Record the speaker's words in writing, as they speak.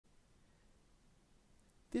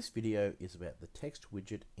This video is about the text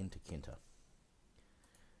widget in Tkinter.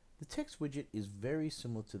 The text widget is very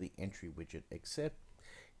similar to the entry widget, except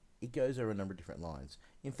it goes over a number of different lines.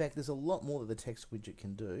 In fact, there's a lot more that the text widget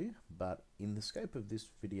can do, but in the scope of this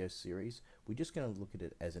video series, we're just going to look at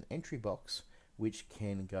it as an entry box which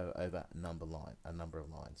can go over a number of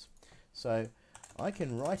lines. So I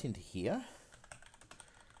can write into here,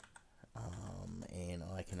 and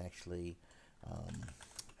I can actually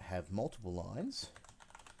have multiple lines,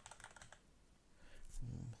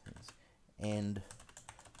 and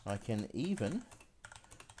I can even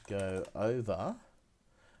go over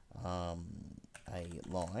a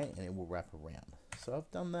line and it will wrap around. So I've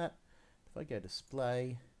done that. If I go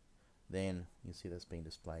display, then you see that's being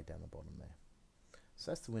displayed down the bottom there. So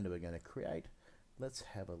that's the window we're going to create. Let's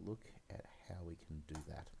have a look at how we can do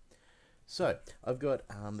that. So I've got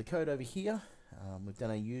the code over here. We've done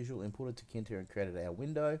our usual, imported Tkinter and created our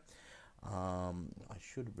window. I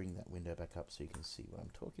should bring that window back up so you can see what I'm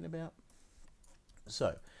talking about.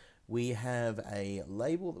 So we have a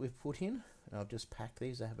label that we've put in, and I'll just pack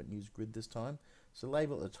these. I haven't used grid this time. So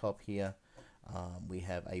label at the top here. We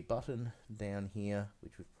have a button down here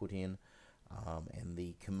which we've put in, and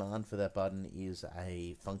the command for that button is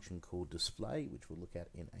a function called display, which we'll look at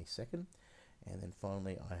in a second. And then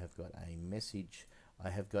finally I have got a message.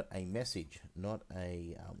 I have got a message, not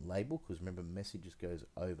a label, because remember messages goes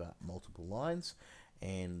over multiple lines,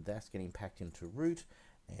 and that's getting packed into root,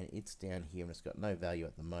 and it's down here and it's got no value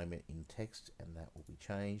at the moment in text, and that will be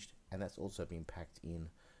changed, and that's also been packed in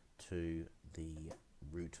to the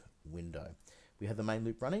root window. We have the main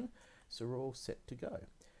loop running, so we're all set to go.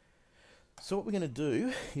 So what we're going to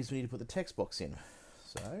do is we need to put the text box in.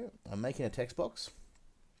 So I'm making a text box,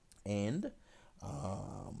 and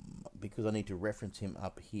because I need to reference him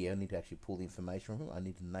up here, I need to actually pull the information from him. I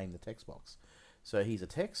need to name the text box. So he's a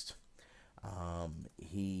text.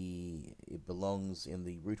 It belongs in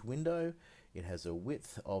the root window. It has a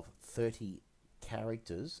width of 30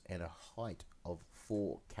 characters and a height of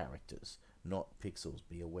 4 characters, not pixels.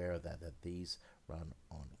 Be aware of that these run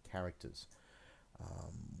on characters.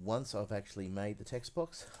 Once I've actually made the text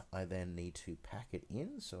box, I then need to pack it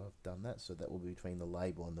in. So I've done that. So that will be between the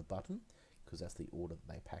label and the button, because that's the order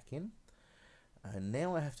that they pack in. And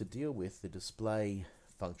now I have to deal with the display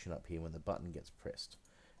function up here when the button gets pressed.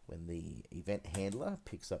 When the event handler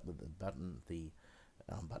picks up that the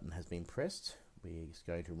button has been pressed, we're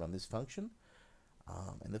going to run this function.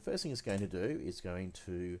 And the first thing it's going to do is going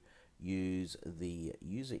to use the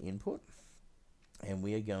user input, and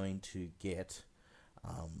we are going to get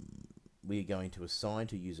we are going to assign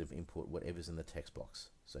to user input whatever's in the text box.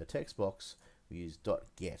 So text box, we use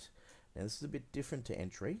 .get. Now this is a bit different to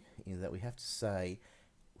entry in that we have to say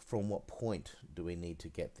from what point do we need to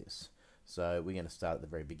get this. So we're going to start at the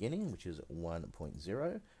very beginning, which is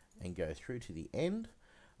 1.0, and go through to the end,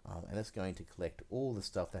 and that's going to collect all the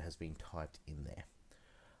stuff that has been typed in there.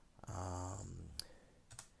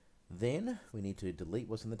 Then we need to delete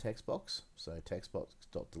what's in the text box. So text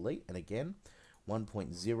box.delete, and again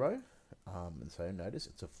 1.0, and so notice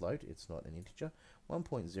it's a float, it's not an integer.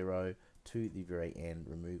 1.0 to the very end,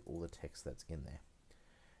 remove all the text that's in there.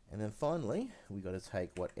 And then finally we got to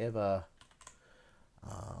take whatever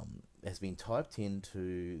has been typed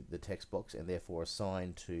into the text box and therefore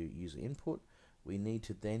assigned to user input. We need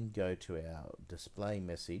to then go to our display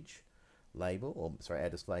message label, or sorry, our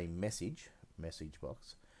display message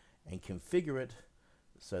box, and configure it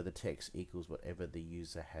so the text equals whatever the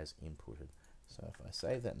user has inputted. So if I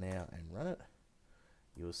save that now and run it,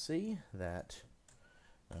 you'll see that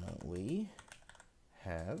we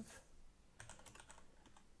have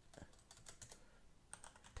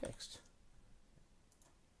text,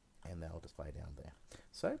 and they'll display down there.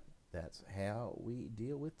 So that's how we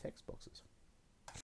deal with text boxes.